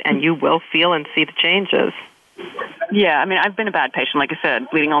with it, and you will feel and see the changes. Yeah, I've been a bad patient, like I said,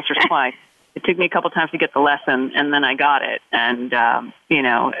 bleeding ulcers twice. It took me a couple times to get the lesson, and then I got it. And,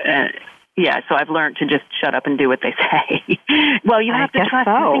 so I've learned to just shut up and do what they say. Well, you have to trust.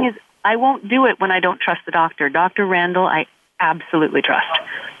 So. The thing is, I won't do it when I don't trust the doctor. Dr. Randall, I absolutely trust.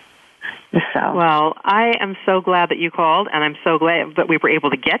 Well, I am so glad that you called, and I'm so glad that we were able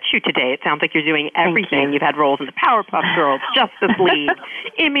to get you today. It sounds like you're doing everything. You've had roles in the Powerpuff Girls, Justice League,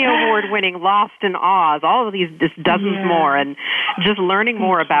 Emmy Award-winning Lost in Oz, all of these, just dozens more, and just learning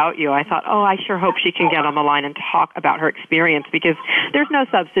more about you. I thought, I sure hope she can get on the line and talk about her experience, because there's no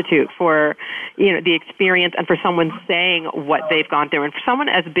substitute for, the experience and for someone saying what they've gone through. And for someone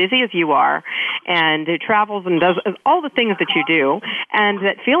as busy as you are, and who travels and does all the things that you do, and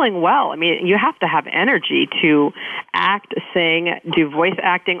that feeling well, you have to have energy to act, sing, do voice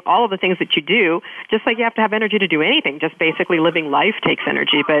acting, all of the things that you do, just like you have to have energy to do anything. Just basically living life takes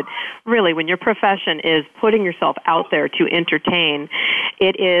energy. But really, when your profession is putting yourself out there to entertain,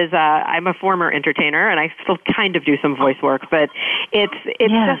 it is, I'm a former entertainer, and I still kind of do some voice work, but it's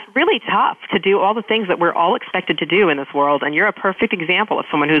just really tough to do all the things that we're all expected to do in this world. And you're a perfect example of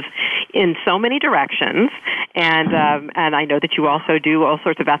someone who's in so many directions. And I know that you also do all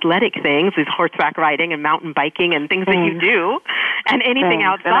sorts of athletic things, these horseback riding and mountain biking and things that you do, and anything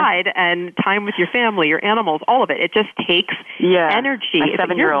outside, and time with your family, your animals, all of it. It just takes energy.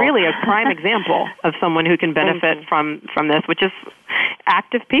 You're really a prime example of someone who can benefit from this, which is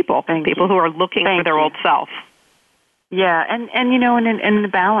active people, people who are looking for their old self. Yeah, and the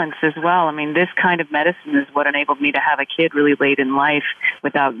balance as well. This kind of medicine is what enabled me to have a kid really late in life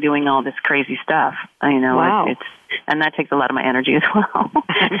without doing all this crazy stuff. Wow. And that takes a lot of my energy as well.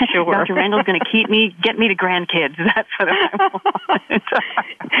 I'm sure. Dr. Randall's going to get me to grandkids. That's what I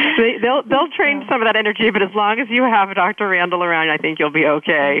want. They'll train some of that energy, but as long as you have Dr. Randall around, I think you'll be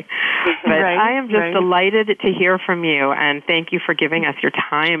okay. But I am just delighted to hear from you, and thank you for giving us your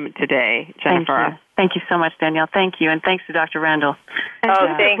time today, Jennifer. Thank you so much, Danielle. Thank you, and thanks to Dr. Randall. Thank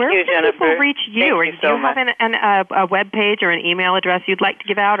you, Jennifer. Where can people reach you? Or do you have a web page or an email address you'd like to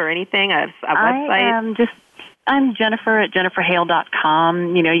give out, or anything, a website? I'm Jennifer at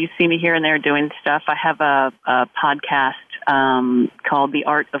jenniferhale.com. You see me here and there doing stuff. I have a podcast called The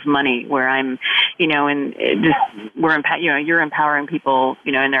Art of Money, where I'm, you're empowering people,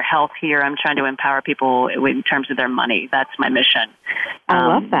 in their health here. I'm trying to empower people in terms of their money. That's my mission. I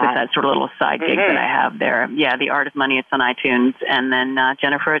love that. With that sort of little side gig that I have there. Yeah, The Art of Money. It's on iTunes. And then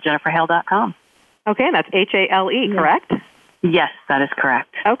Jennifer at jenniferhale.com. Okay, that's Hale, correct? Yes, that is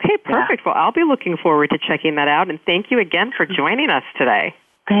correct. Okay, perfect. Yeah. Well, I'll be looking forward to checking that out, and thank you again for joining us today.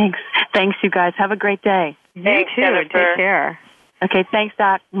 Thanks, you guys. Have a great day. Thanks, you too. Jennifer. Take care. Okay, thanks,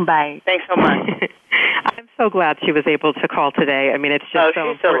 Doc. Bye. Thanks so much. I'm so glad she was able to call today. It's just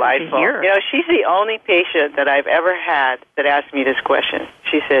so she's delightful. To hear. She's the only patient that I've ever had that asked me this question.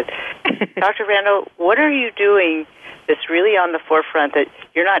 She said, Dr. Randall, what are you doing that's really on the forefront that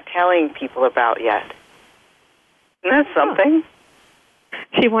you're not telling people about yet? Isn't that something?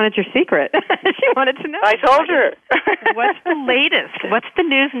 She wanted your secret. She wanted to know. I told her. What's the latest? What's the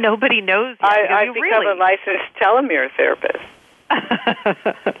news nobody knows yet? I've become a licensed telomere therapist.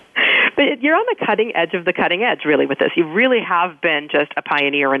 But you're on the cutting edge of the cutting edge, really, with this. You really have been just a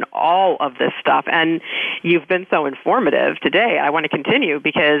pioneer in all of this stuff, and you've been so informative today. I want to continue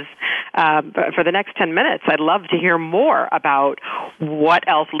because for the next 10 minutes, I'd love to hear more about what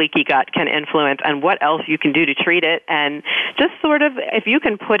else leaky gut can influence and what else you can do to treat it, and just sort of, if you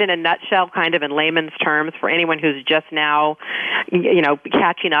can put in a nutshell, kind of in layman's terms, for anyone who's just now,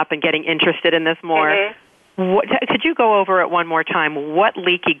 catching up and getting interested in this more. Mm-hmm. Could you go over it one more time, what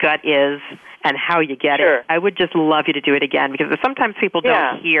leaky gut is and how you get it? I would just love you to do it again, because sometimes people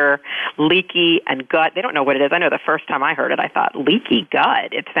don't hear leaky and gut. They don't know what it is. I know the first time I heard it, I thought, leaky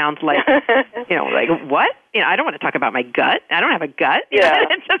gut? It sounds like, like, what? I don't want to talk about my gut. I don't have a gut. Yeah.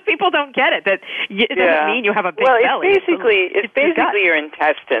 It's just people don't get it. That it doesn't mean you have a big belly. It's basically your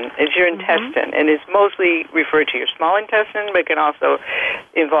intestine. It's your intestine, and it's mostly referred to your small intestine, but it can also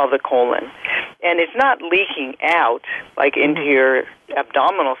involve the colon. And it's not leaking out, like into your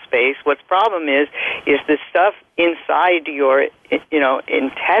abdominal space. What's problem is the stuff inside your,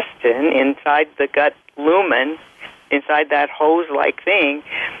 intestine, inside the gut lumen, inside that hose-like thing,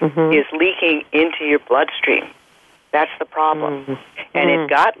 is leaking into your bloodstream. That's the problem. And it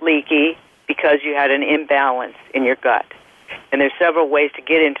got leaky because you had an imbalance in your gut. And there's several ways to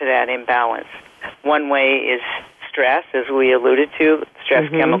get into that imbalance. One way is stress, as we alluded to. Stress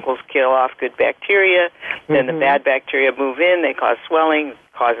chemicals kill off good bacteria. Then the bad bacteria move in. They cause swelling,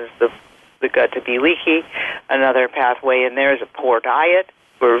 causes the gut to be leaky. Another pathway in there is a poor diet.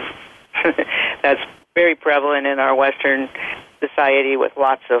 That's very prevalent in our Western society, with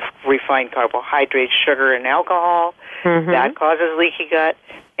lots of refined carbohydrates, sugar, and alcohol. That causes leaky gut.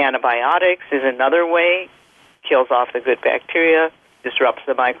 Antibiotics is another way. Kills off the good bacteria, disrupts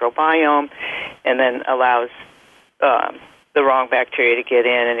the microbiome, and then allows the wrong bacteria to get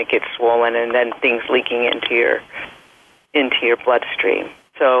in, and it gets swollen, and then things leaking into your bloodstream.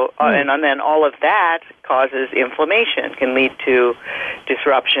 So, and then all of that causes inflammation, can lead to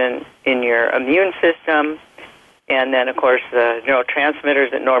disruption in your immune system, and then, of course, the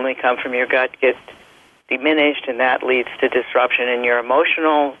neurotransmitters that normally come from your gut get diminished, and that leads to disruption in your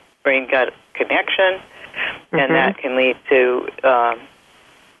emotional brain-gut connection, and that can lead to,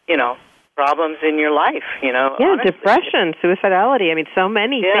 problems in your life, honestly. Depression, suicidality. I mean, so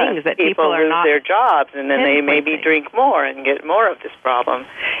many things that people are lose not their jobs, and then they maybe drink more and get more of this problem.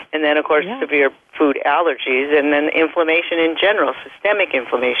 And then, of course, severe food allergies, and then inflammation in general, systemic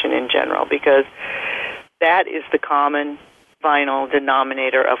inflammation in general, because that is the common final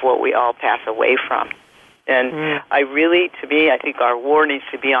denominator of what we all pass away from. And I think our war needs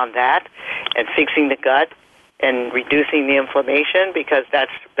to be on that and fixing the gut and reducing the inflammation, because that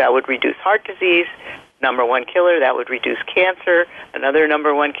would reduce heart disease, number one killer. That would reduce cancer, another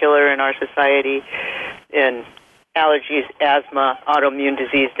number one killer in our society, and allergies, asthma, autoimmune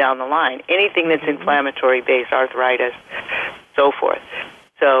disease down the line, anything that's inflammatory-based, arthritis, so forth.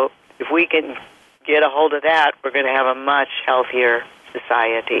 So if we can get a hold of that, we're going to have a much healthier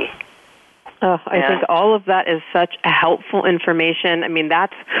society. I think all of that is such helpful information. I mean,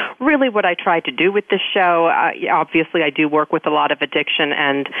 that's really what I try to do with this show. Obviously, I do work with a lot of addiction,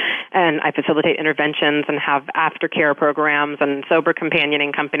 and I facilitate interventions and have aftercare programs and sober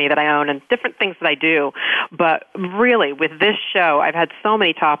companioning company that I own and different things that I do. But really, with this show, I've had so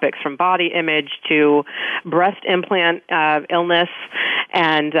many topics, from body image to breast implant illness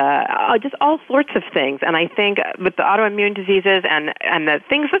and just all sorts of things. And I think with the autoimmune diseases and the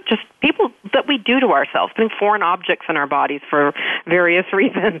things that just people that we do to ourselves, putting foreign objects in our bodies for various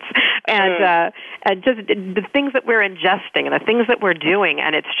reasons, and just the things that we're ingesting and the things that we're doing,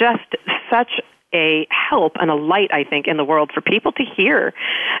 and it's just such a help and a light, I think, in the world for people to hear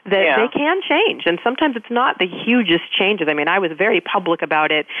that they can change. And sometimes it's not the hugest changes. I mean, I was very public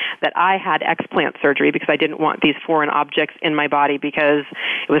about it, that I had explant surgery because I didn't want these foreign objects in my body, because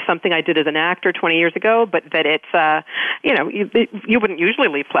it was something I did as an actor 20 years ago, but that it's, you wouldn't usually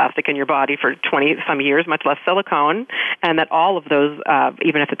leave plastic in your body for 20-some years, much less silicone, and that all of those,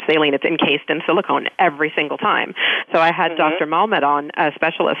 even if it's saline, it's encased in silicone every single time. So I had Dr. Malmed on, a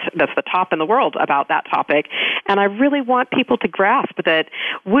specialist that's the top in the world about that topic, and I really want people to grasp that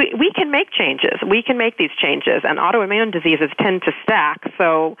we can make changes. We can make these changes, and autoimmune diseases tend to stack,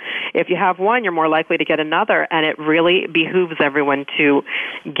 so if you have one, you're more likely to get another, and it really behooves everyone to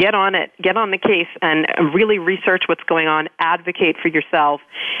get on it, get on the case, and really research what's going on, advocate for yourself,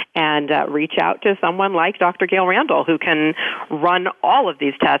 and reach out to someone like Dr. Gayle Randall, who can run all of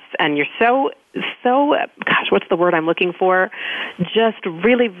these tests, and you're so, what's the word I'm looking for? Just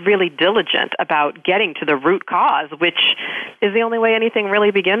really, really diligent about getting to the root cause, which is the only way anything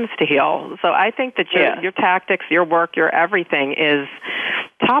really begins to heal. So I think that your tactics, your work, your everything is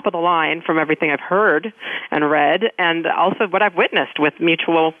top of the line from everything I've heard and read, and also what I've witnessed with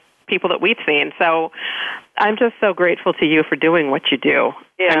mutual people that we've seen. So I'm just so grateful to you for doing what you do.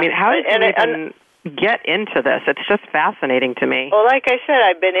 Yeah. I mean, how did you even get into this? It's just fascinating to me. Well, like I said,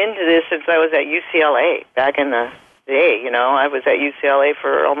 I've been into this since I was at UCLA back in the day. I was at UCLA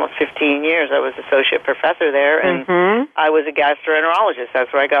for almost 15 years. I was associate professor there, and I was a gastroenterologist.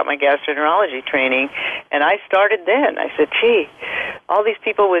 That's where I got my gastroenterology training. And I started then. I said, gee, all these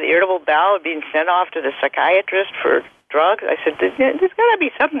people with irritable bowel being sent off to the psychiatrist for drugs. I said, there's got to be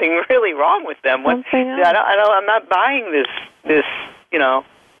something really wrong with them. I'm not buying this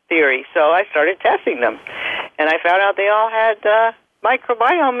theory. So I started testing them, and I found out they all had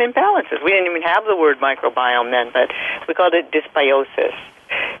microbiome imbalances. We didn't even have the word microbiome then, but we called it dysbiosis.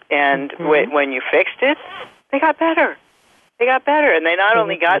 And when you fixed it, they got better. They got better, and they not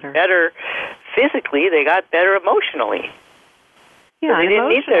only got better physically, they got better emotionally. Yeah, they didn't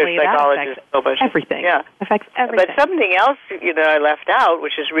need their psychologist so much. Everything. Yeah, affects everything. But something else that I left out,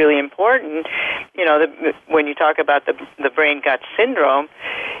 which is really important, when you talk about the brain-gut syndrome,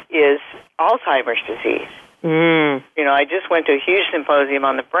 is Alzheimer's disease. I just went to a huge symposium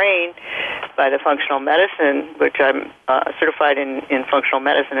on the brain by the functional medicine, which I'm certified in functional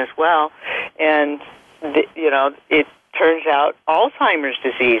medicine as well, and it turns out Alzheimer's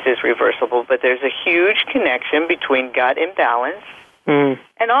disease is reversible, but there's a huge connection between gut imbalance and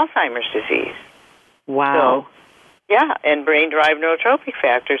Alzheimer's disease. Wow. So, and brain-derived neurotrophic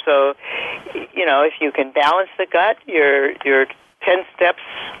factor. So, if you can balance the gut, you're 10 steps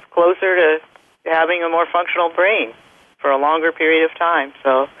closer to having a more functional brain for a longer period of time.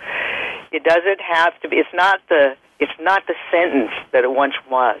 So, it doesn't have to be. It's not the sentence that it once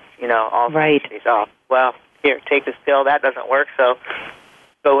was. Alzheimer's disease. Oh, well, here, take this pill. That doesn't work, so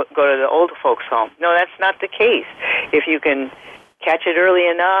go to the old folks' home. No, that's not the case. If you can catch it early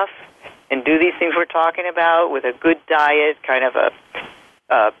enough and do these things we're talking about with a good diet, kind of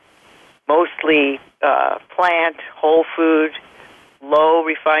a mostly plant, whole food, low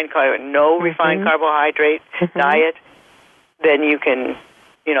refined, no refined carbohydrate diet, then you can,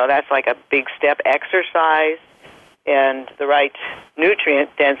 that's like a big step. Exercise and the right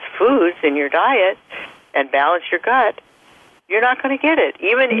nutrient-dense foods in your diet and balance your gut, you're not going to get it,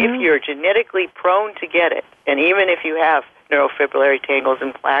 even if you're genetically prone to get it, and even if you have neurofibrillary tangles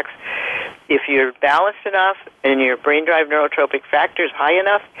and plaques. If you're balanced enough and your brain-derived neurotropic factor is high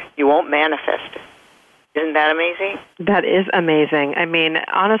enough, you won't manifest it. Isn't that amazing? That is amazing. I mean,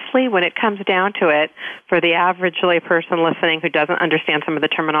 honestly, when it comes down to it, for the average lay person listening who doesn't understand some of the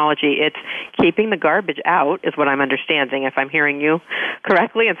terminology, it's keeping the garbage out is what I'm understanding, if I'm hearing you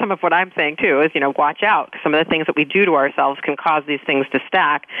correctly. And some of what I'm saying, too, is, watch out. Some of the things that we do to ourselves can cause these things to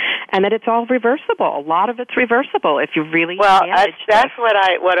stack, and that it's all reversible. A lot of it's reversible if you really manage that's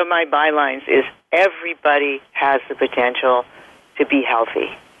one of my bylines is everybody has the potential to be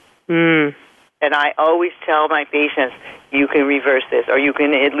healthy. And I always tell my patients, you can reverse this, or you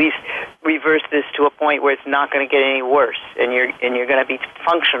can at least reverse this to a point where it's not going to get any worse, and you're going to be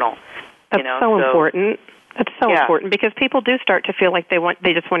functional. That's so important. That's so important because people do start to feel like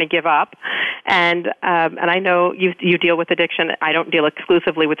they just want to give up, and I know you deal with addiction. I don't deal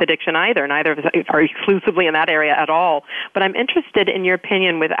exclusively with addiction either. Neither of us are exclusively in that area at all. But I'm interested in your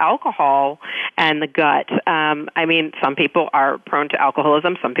opinion with alcohol and the gut. I mean, some people are prone to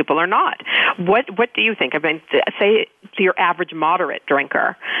alcoholism, some people are not. What do you think? I mean, say to your average moderate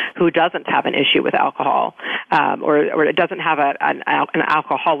drinker who doesn't have an issue with alcohol or doesn't have an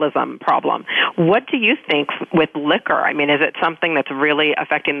alcoholism problem. What do you think with liquor? I mean, is it something that's really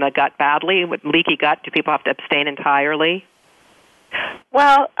affecting the gut badly? With leaky gut, do people have to abstain entirely?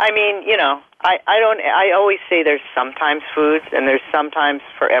 Well, I mean, I always say there's sometimes foods and there's sometimes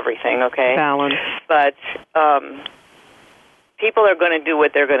for everything, okay? Balance. But people are going to do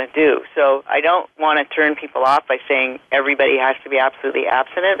what they're going to do. So I don't want to turn people off by saying everybody has to be absolutely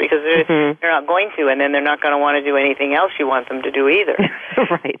abstinent because they're not going to, and then they're not going to want to do anything else you want them to do either.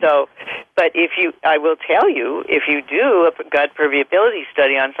 Right. So, but I will tell you, if you do a gut permeability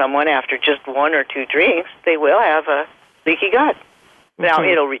study on someone after just one or two drinks, they will have a leaky gut. Now,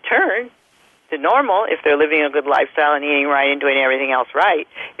 it'll return to normal if they're living a good lifestyle and eating right and doing everything else right.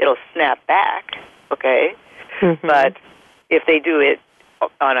 It'll snap back, okay? But if they do it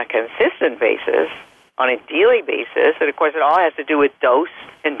on a consistent basis, on a daily basis, and of course it all has to do with dose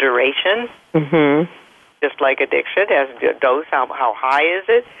and duration, just like addiction, it has to do with dose, how high is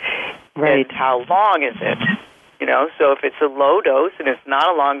it, and how long is it. So if it's a low dose and it's not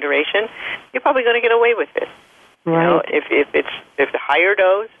a long duration, you're probably going to get away with it. Right. If it's a higher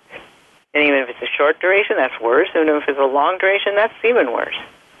dose, and even if it's a short duration, that's worse. And if it's a long duration, that's even worse.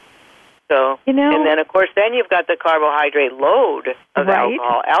 So, and then, of course, then you've got the carbohydrate load of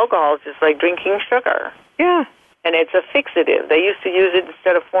alcohol. Alcohol is just like drinking sugar. Yeah. And it's a fixative. They used to use it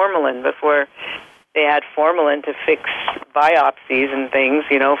instead of formalin before they had formalin to fix biopsies and things,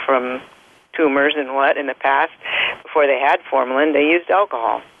 from tumors and what in the past. Before they had formalin, they used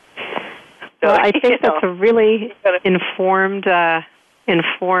alcohol. So, well, I think that's a really informed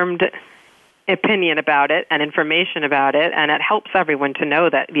opinion about it and information about it, and it helps everyone to know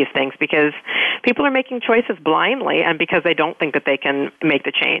that these things because people are making choices blindly and because they don't think that they can make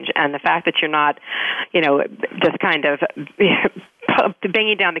the change. And the fact that you're not, just kind of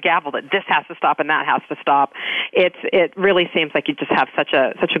banging down the gavel that this has to stop and that has to stop, it really seems like you just have such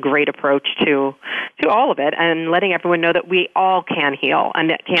a great approach to all of it and letting everyone know that we all can heal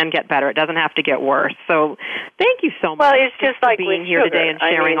and it can get better. It doesn't have to get worse. So thank you so much. Well, it's just like being here today and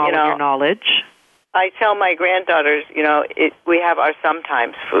sharing all of your knowledge. I tell my granddaughters, we have our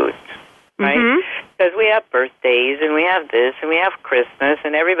sometimes foods, right? Because we have birthdays and we have this and we have Christmas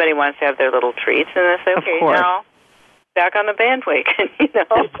and everybody wants to have their little treats. And I say, okay, now back on the bandwagon,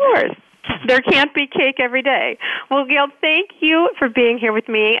 Of course. There can't be cake every day. Well, Gayle, thank you for being here with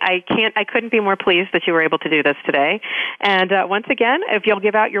me. I couldn't be more pleased that you were able to do this today. And once again, if you'll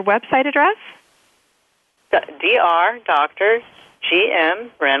give out your website address.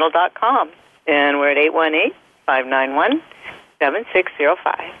 drgmrandall.com. And we're at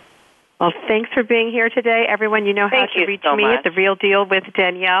 818-591-7605. Well, thanks for being here today. Everyone, you know how to reach me at The Real Deal with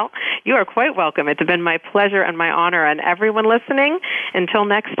Danielle. You are quite welcome. It's been my pleasure and my honor. And everyone listening, until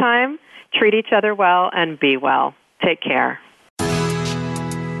next time, treat each other well and be well. Take care.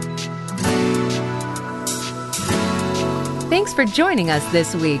 Thanks for joining us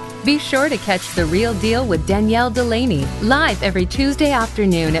this week. Be sure to catch The Real Deal with Danielle Delaney live every Tuesday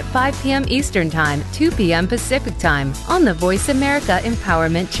afternoon at 5 p.m. Eastern Time, 2 p.m. Pacific Time on the Voice America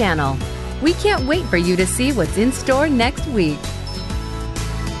Empowerment Channel. We can't wait for you to see what's in store next week.